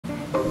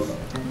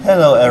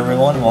Hello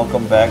everyone,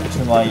 welcome back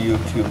to my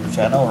YouTube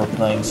channel. We're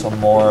playing some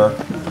more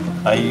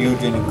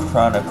Eiyuden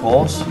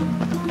Chronicles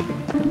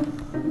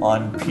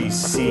on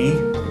PC.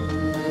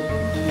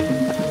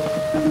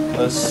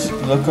 Let's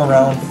look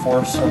around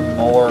for some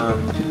more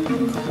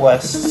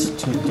quests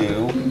to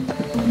do.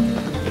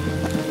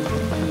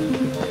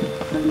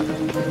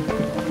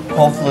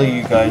 Hopefully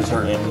you guys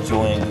are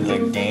enjoying the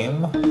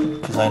game,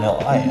 because I know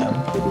I am.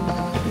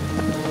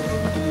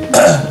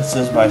 This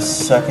is my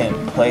second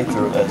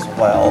playthrough as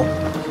well.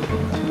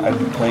 I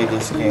played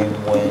this game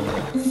when it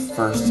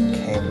first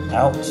came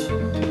out,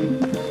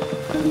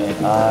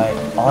 and I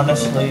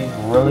honestly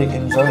really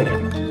enjoyed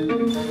it.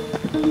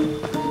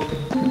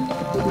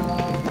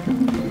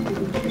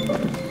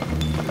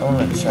 I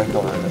want to check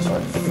over this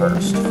way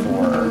first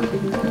for...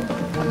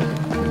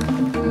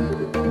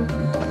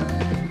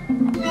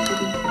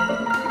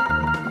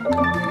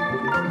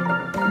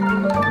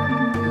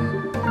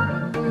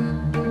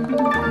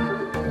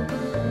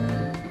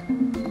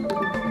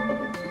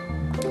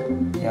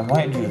 I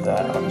might do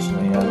that,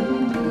 honestly, yeah.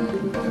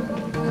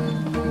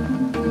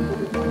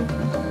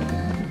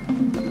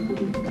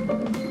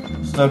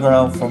 Let's look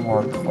around for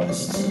more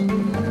quests.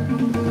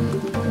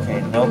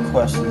 Okay, no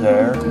quest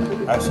there.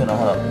 Actually, no,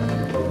 hold up.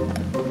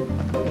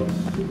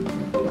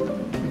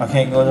 I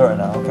can't go there right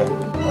now, okay.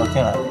 Or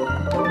can I?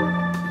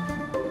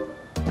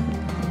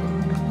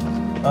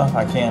 Oh,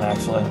 I can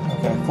actually.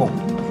 Okay, cool.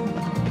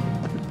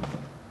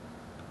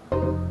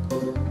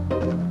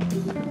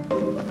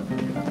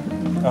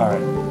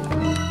 Alright.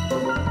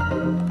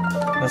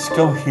 Let's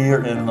go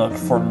here and look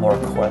for more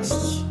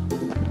quests.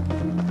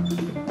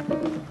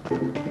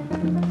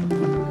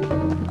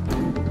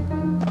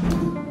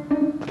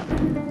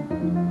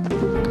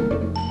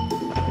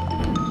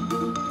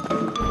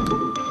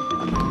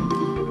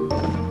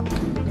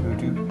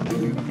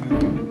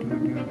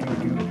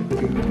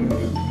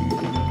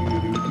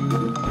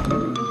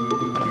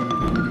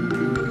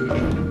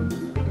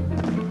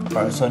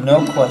 Alright, so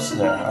no quests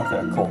there.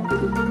 Okay, cool.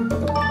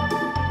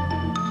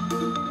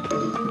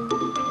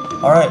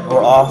 Alright,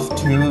 we're off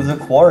to the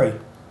quarry.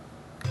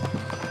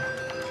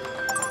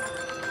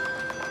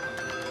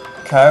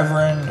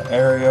 Cavern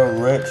area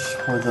rich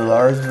with a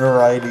large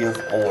variety of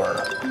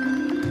ore.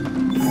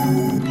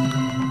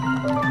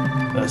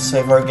 Let's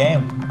save our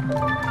game.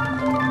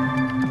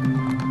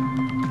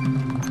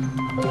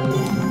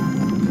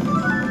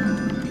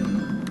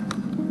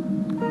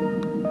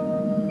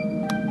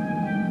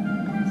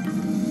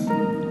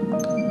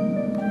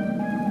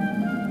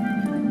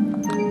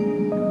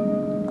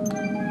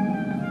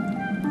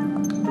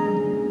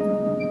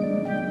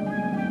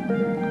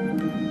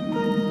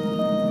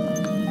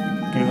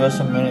 Give us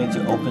a minute to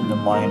open the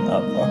mine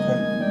up. Okay.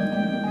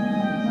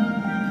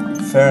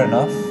 Fair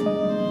enough.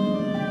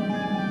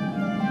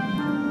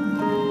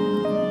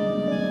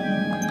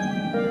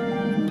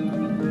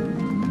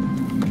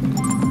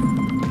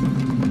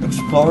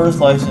 Explorer's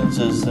license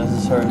is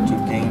necessary to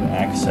gain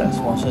access.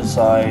 Once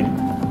inside,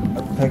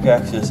 a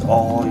pickaxe is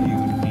all you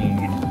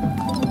need.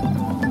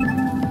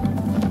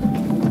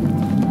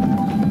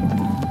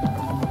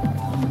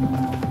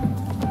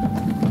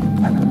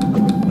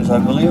 Because I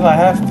believe I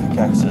have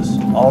pickaxes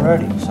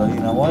already, so you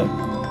know what?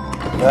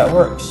 That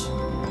works.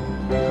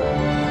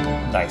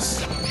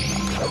 Nice.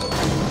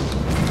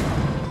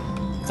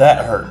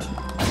 That hurt.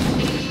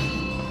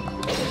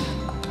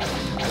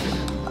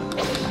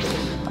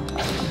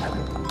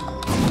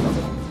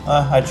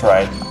 I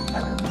tried.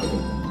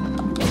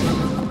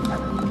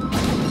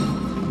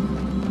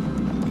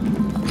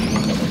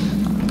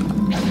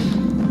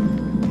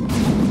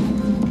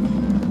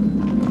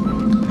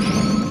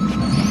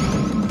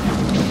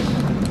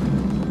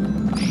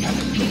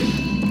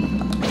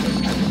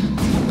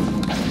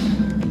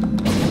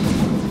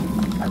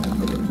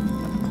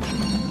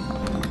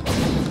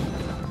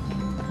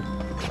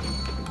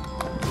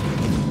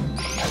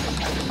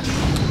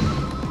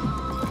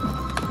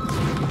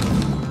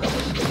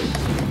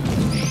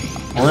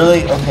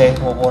 Really? Okay,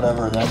 well,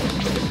 whatever then.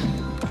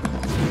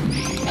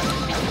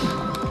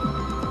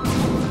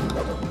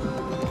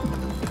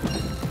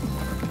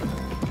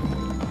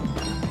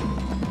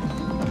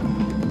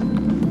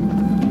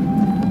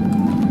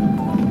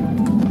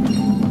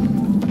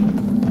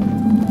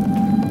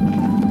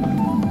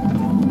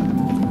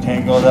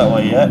 Can't go that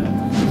way yet.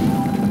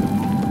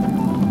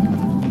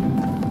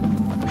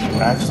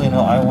 Actually,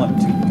 no, I want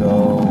to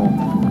go...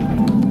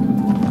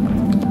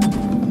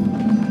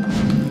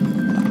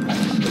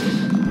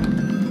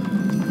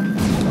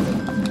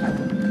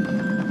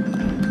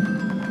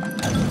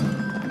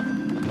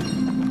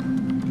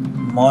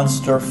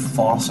 Monster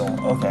fossil.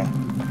 Okay.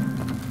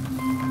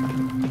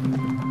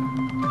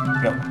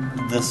 Go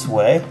this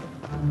way.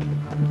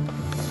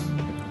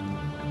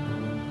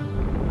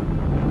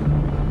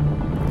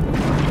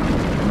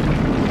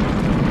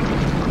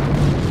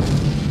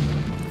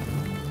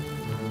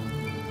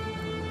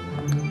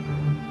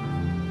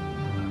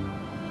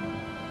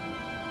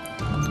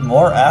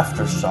 More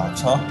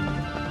aftershocks, huh?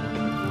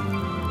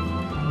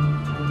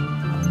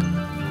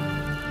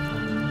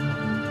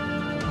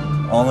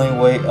 Only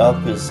way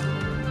up is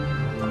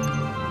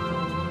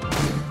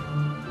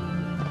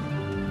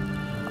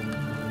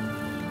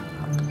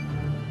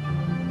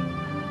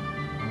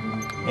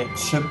It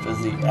chipped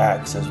the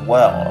axe as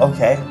well.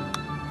 Okay.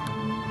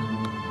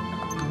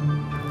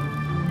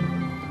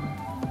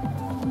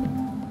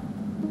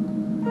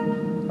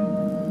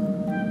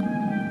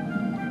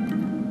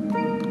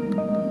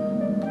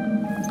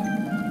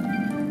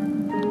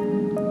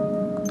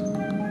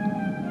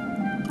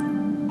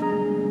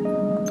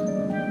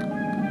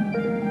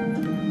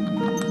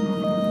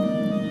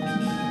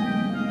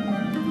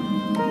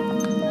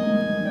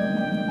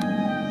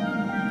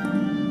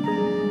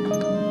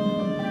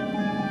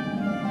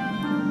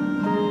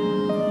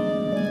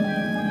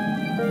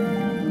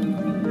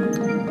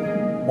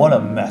 What a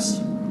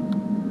mess.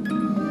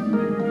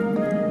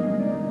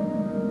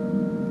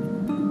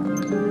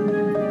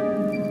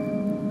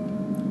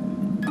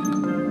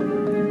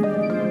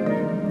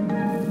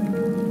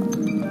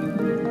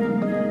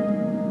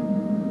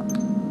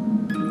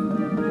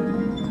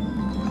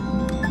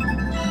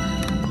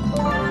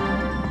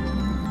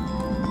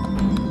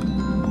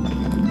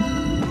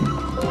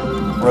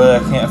 Really, I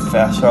can't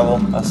fast travel?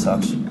 That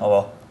sucks. Oh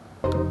well.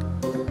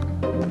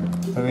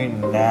 Maybe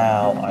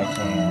now I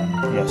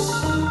can. Yes.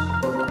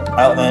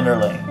 Outlander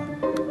Lane.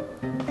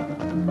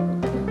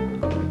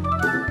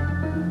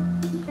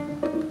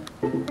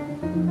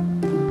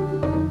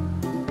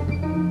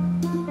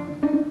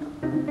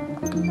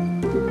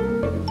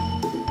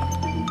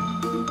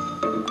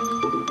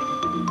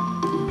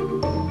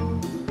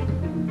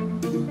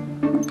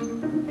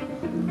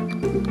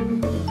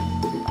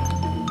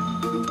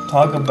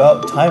 Talk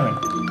about timing.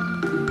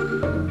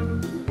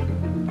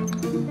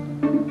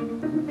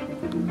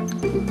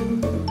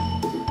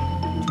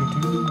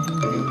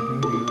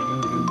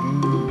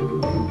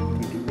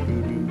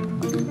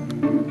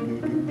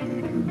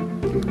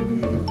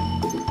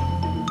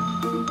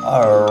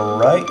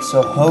 Alright,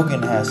 so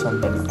Hogan has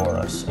something for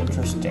us.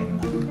 Interesting.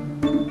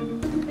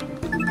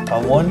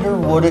 I wonder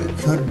what it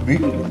could be.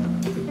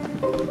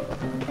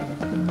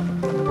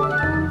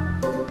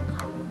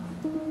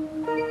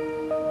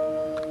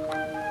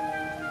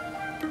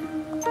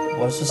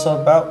 What's this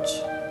about?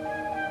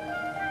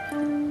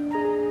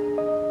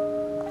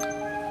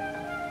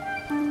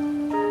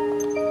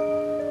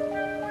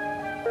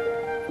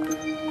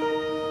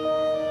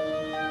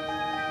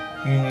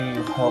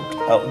 You helped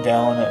out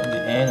down at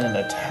the inn in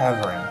a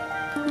tavern.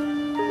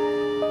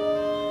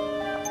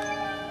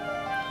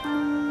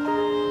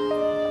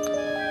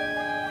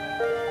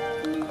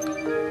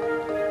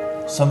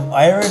 Some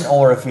iron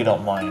ore if you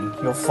don't mind.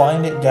 You'll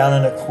find it down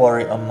in a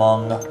quarry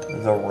among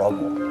the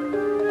rubble.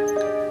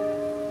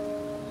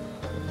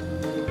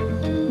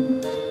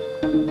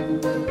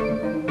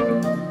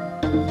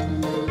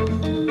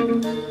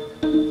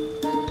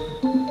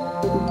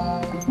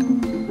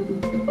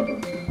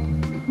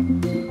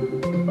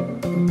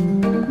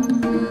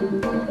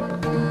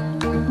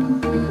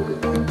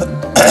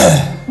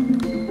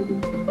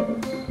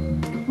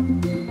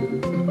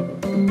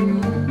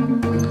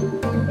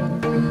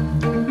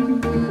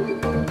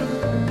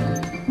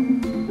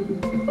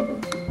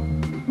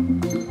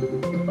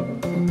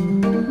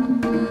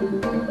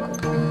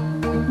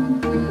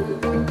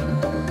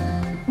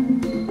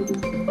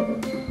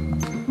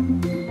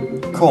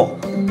 Cool.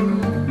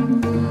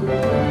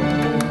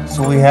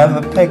 So we have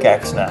a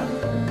pickaxe now.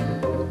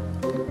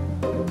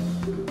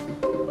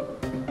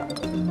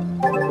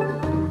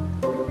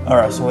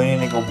 Alright, so we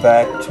need to go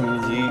back to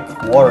the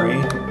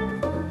quarry.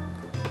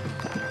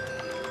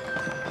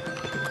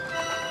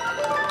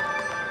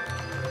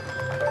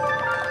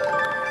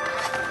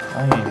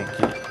 I need to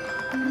get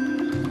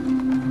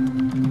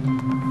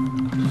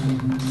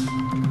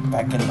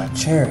back in my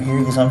chair here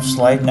because I'm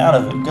sliding out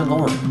of it. Good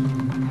lord.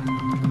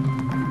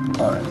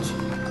 Alright.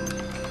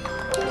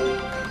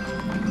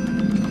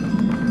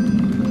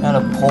 Now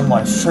to pull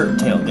my shirt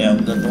tail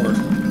down, good lord.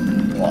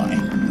 Why?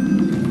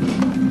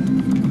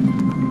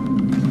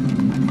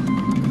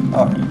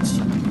 Alright.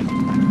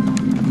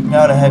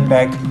 Now to head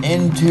back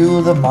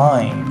into the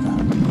mine.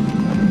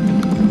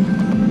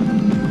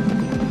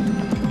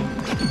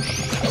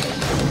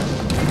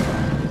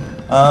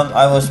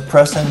 I was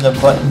pressing the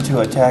button to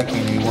attack you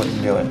and you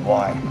wouldn't do it.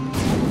 Why?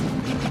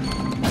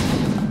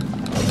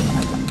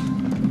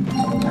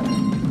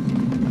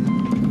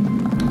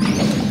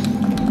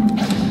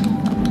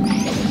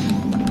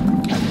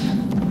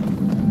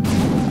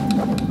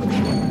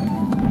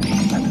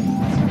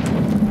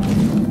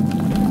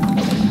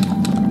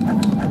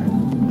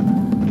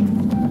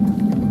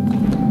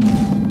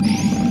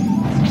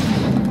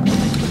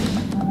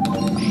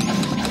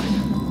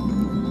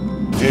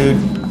 Dude,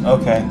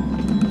 okay.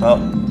 Well.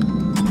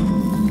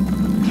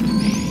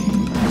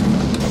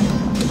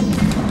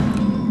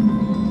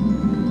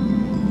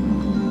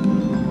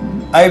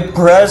 I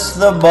pressed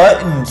the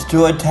buttons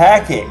to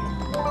attack it.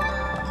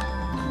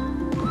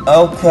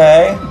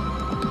 Okay.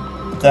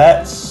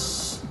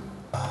 That's...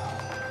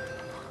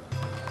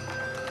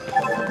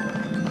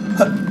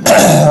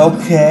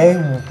 okay,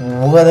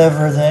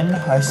 whatever then.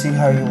 I see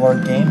how you are,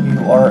 game.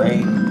 You are a...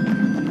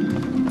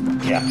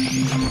 yeah.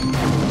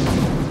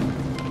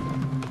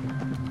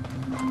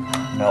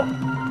 Nope.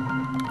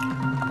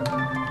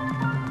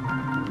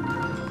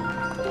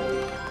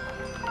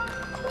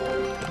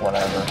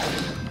 whatever.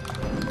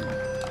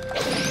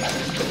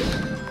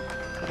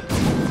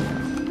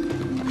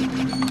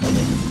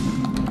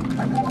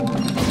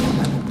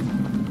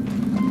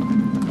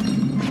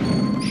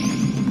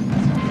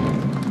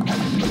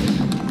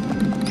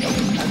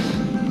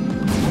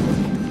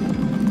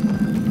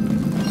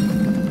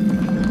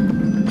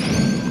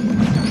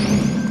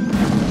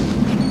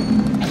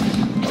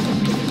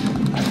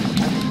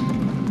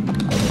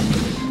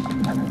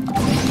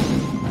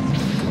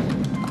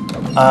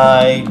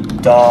 I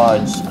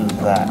dodged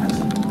that.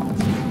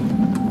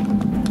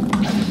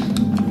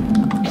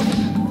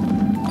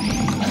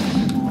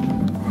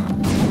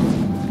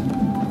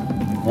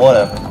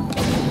 Whatever.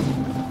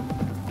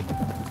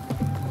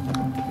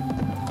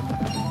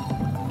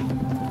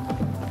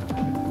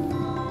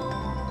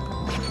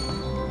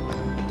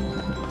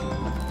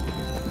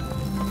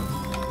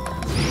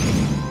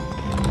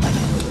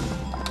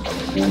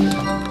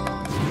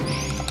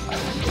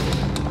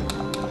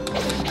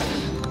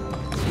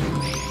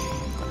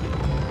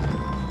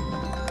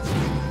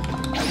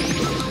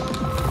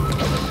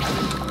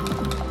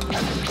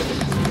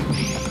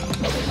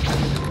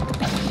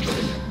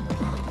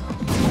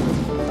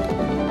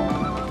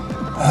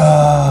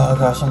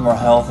 I got some more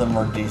health and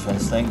more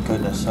defense, thank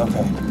goodness.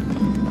 Okay.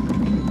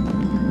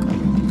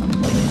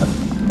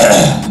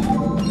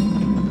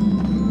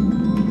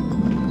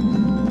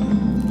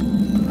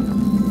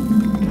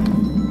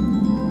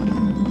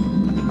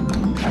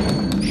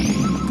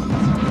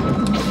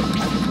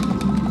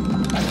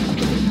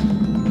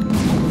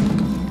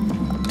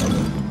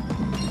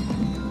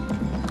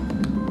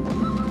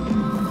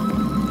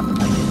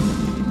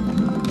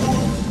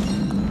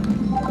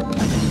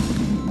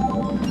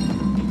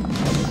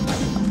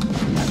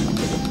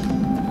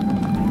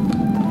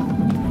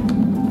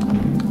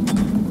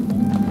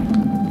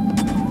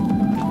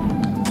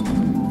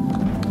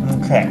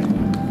 Okay.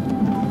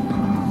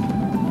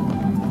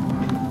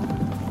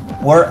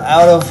 We're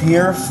out of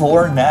here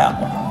for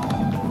now.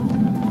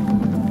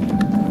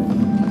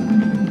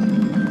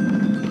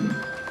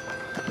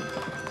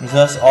 Because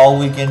that's all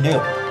we can do.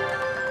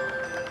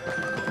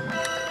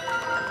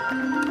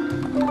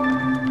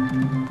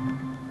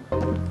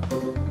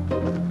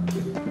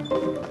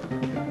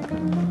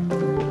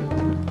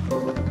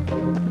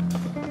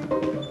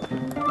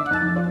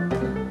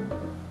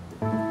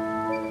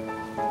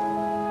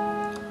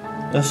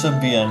 This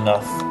should be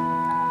enough.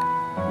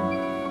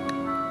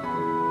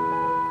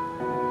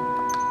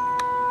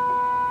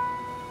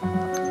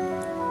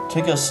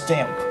 Take a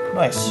stamp.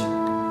 Nice.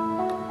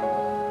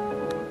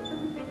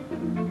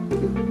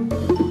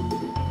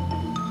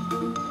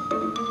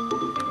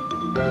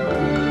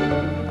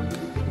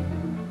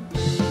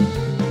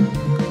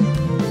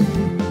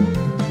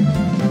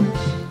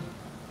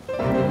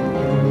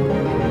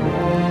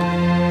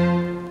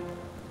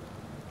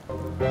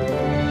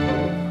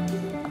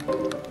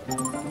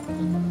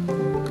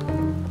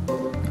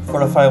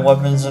 Fortify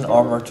weapons and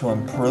armor to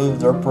improve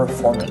their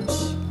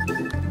performance.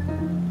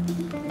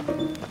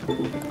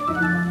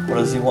 What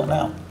does he want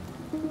now?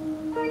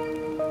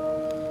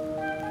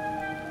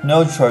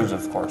 No charge,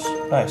 of course.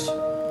 Nice.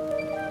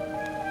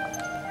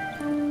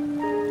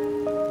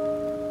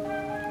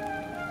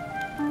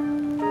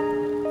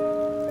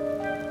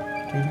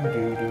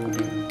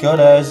 Good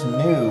as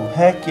new.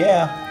 Heck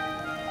yeah.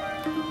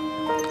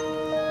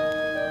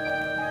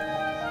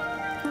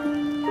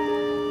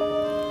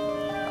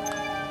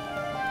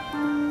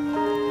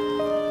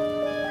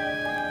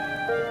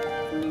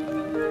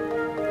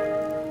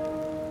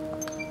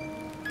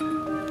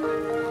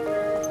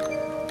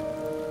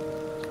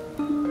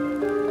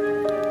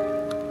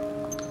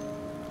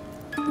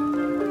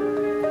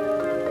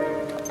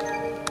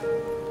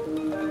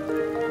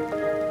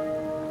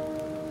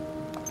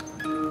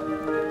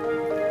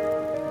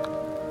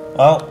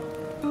 Oh.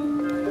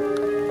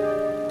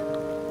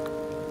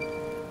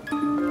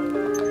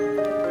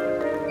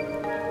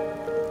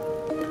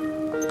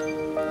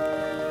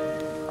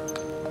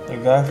 The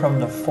guy from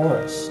the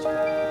forest.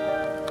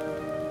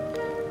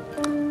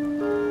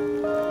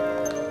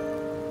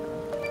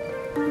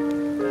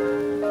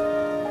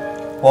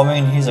 Well,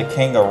 I mean, he's a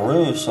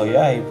kangaroo, so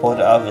yeah, he pulled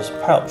it out of his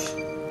pouch.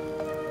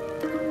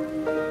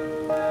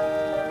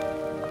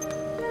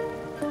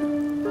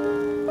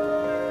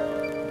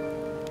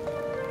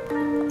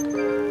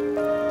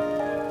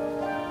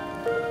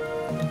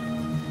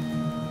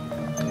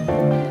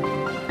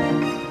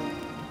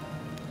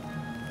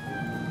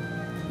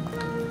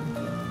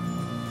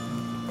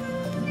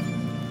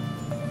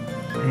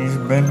 He's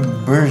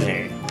been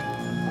busy.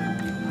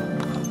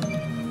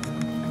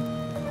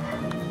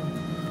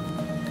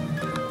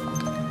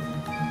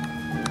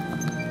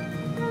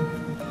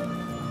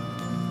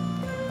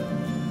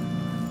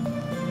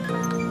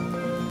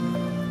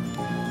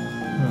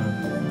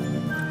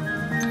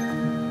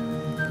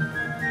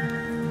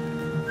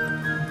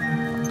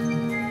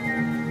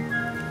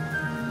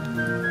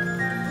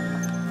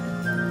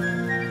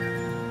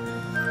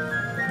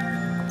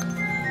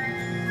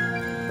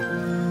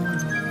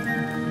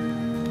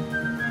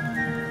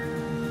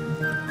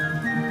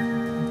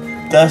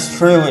 That's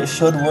true, it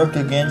should work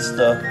against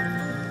the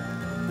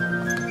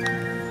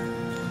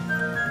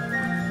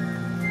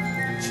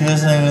She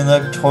doesn't even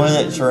look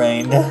toilet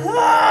trained.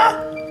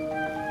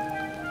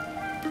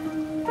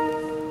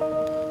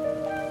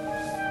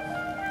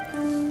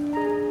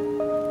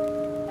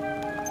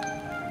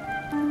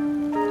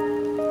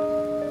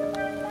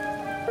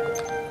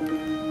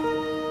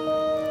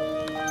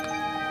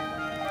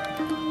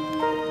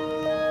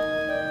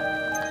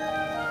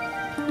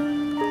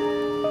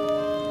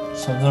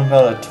 Something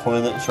about a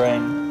toilet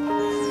train.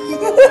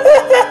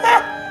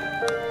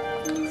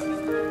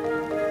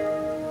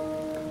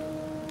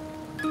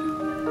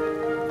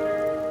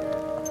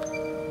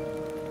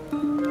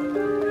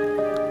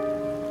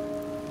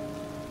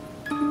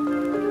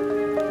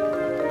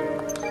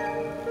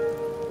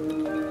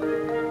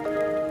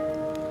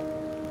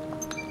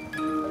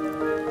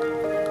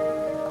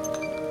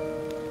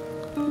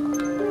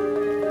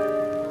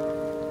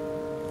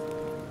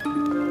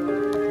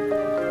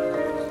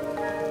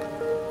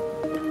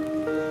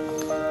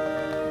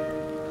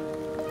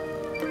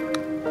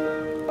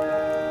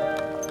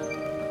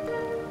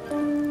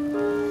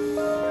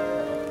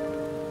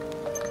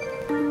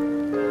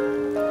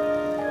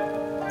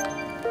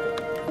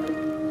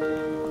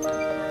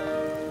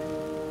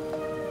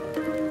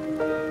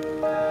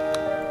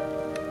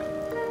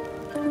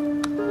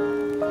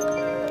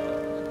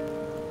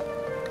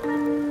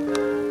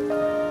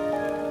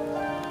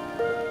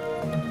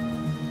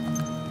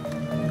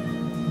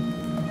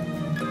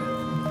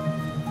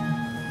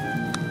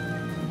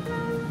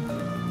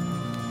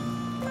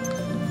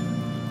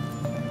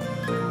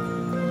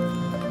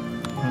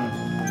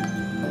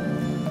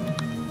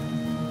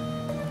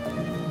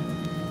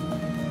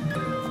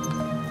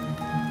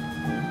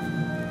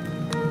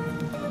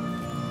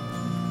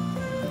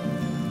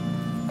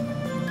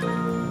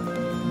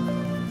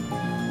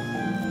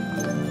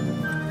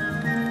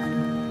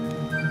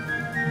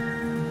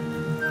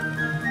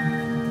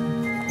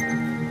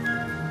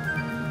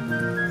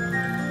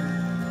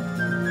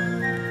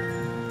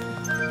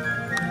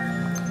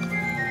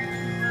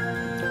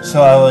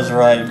 So I was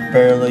right,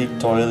 barely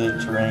toilet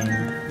trained.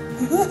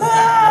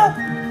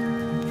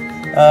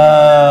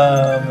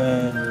 Oh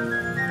man.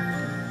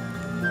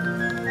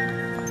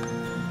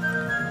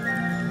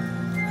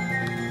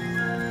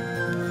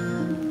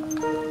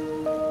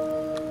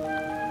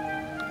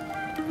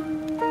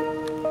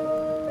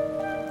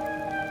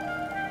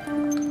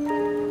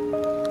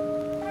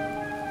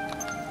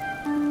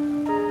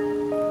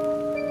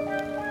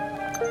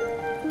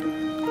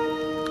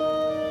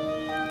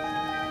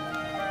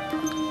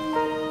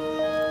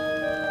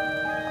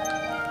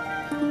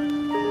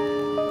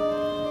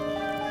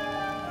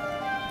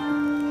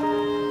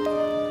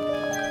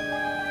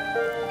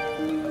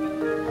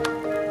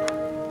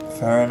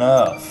 Fair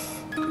enough.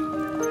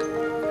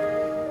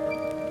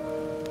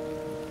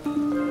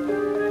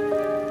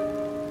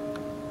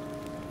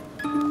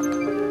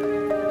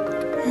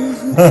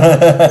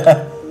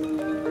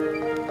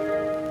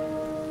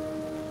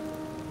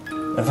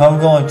 If I'm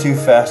going too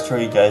fast for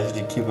you guys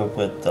to keep up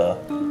with the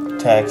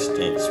text,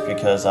 it's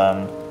because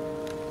I'm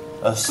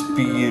a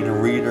speed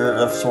reader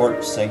of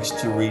sorts thanks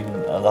to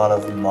reading a lot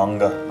of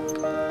manga.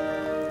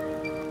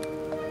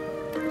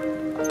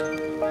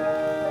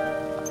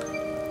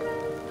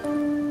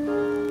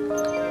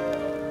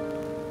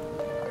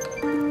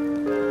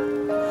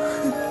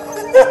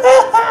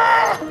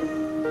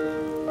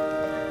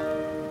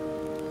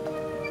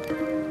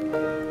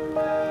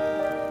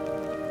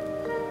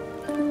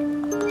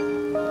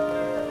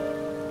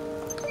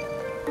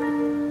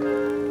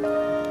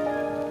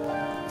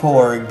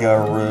 Poor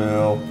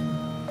Guru.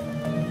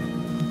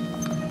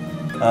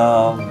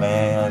 Oh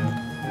man.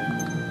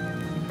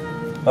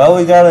 Well,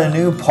 we got a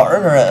new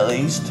partner at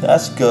least.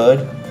 That's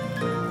good.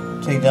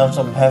 Take down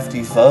some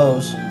hefty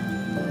foes.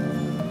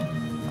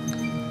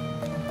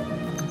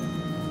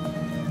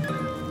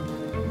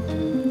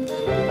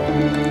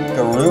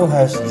 Guru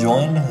has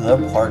joined the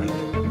party.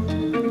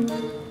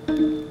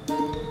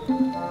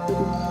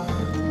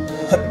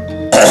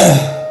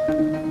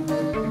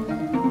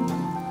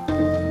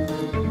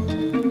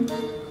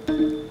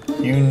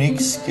 Unique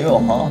skill,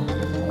 huh?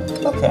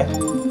 Okay.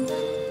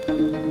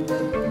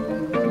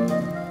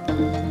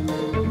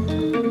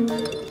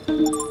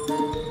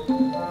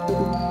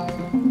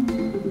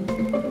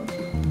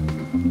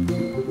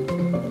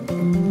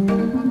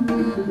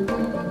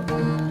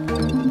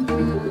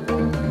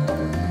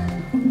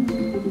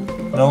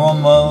 Normal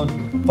mode,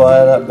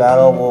 but a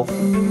battle will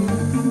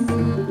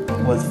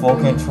with full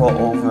control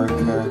over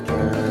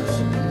characters.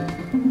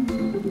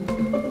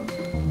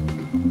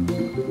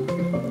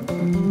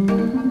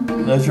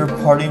 Does your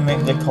party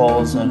make the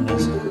calls and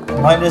just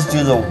might just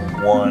do the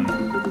one.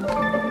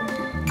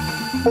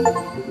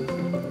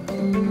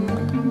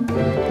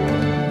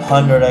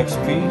 100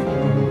 XP.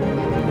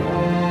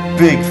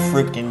 Big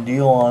freaking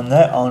deal on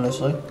that,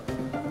 honestly.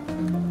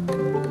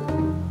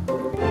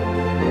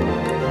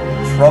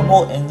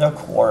 Trouble in the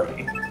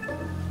quarry.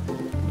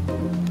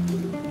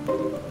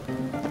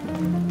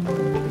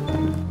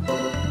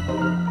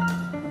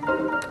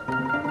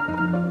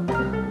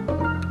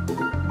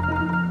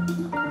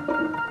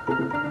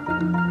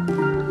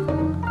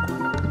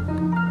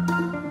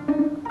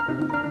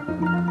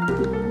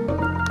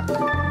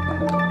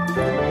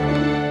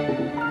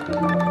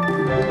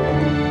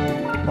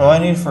 What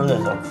do I need for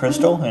this? A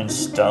crystal and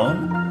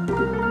stone?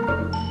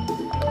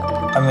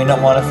 I mean,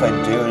 don't mind if I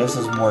do. This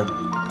is more...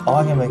 Oh,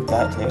 I can make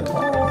that too.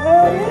 Oh,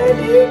 hell yeah,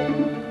 dude.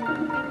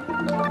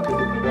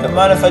 Don't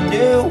mind if I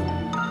do.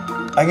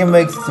 I can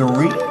make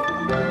 3?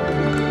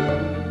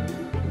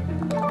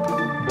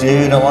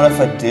 Dude, don't mind if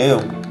I do.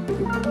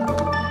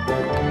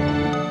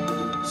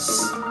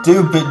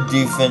 Stupid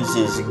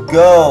defenses,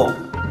 go!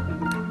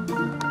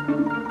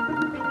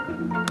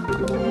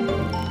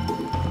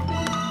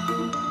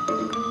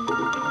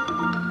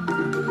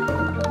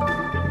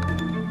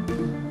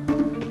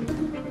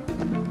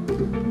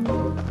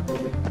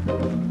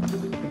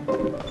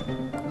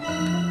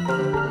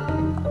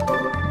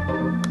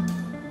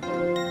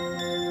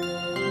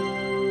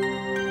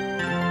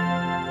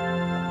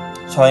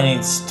 So I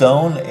need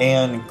stone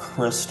and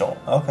crystal.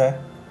 Okay.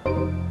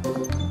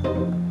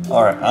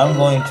 Alright, I'm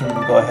going to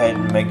go ahead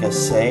and make a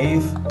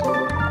save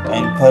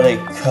and put a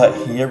cut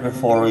here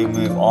before we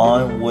move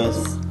on with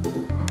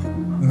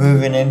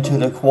moving into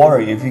the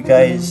quarry. If you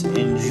guys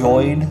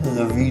enjoyed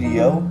the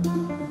video,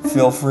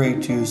 feel free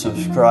to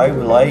subscribe,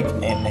 like,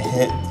 and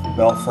hit the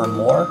bell for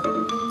more.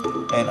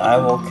 And I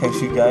will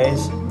catch you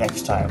guys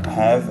next time.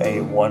 Have a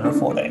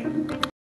wonderful day.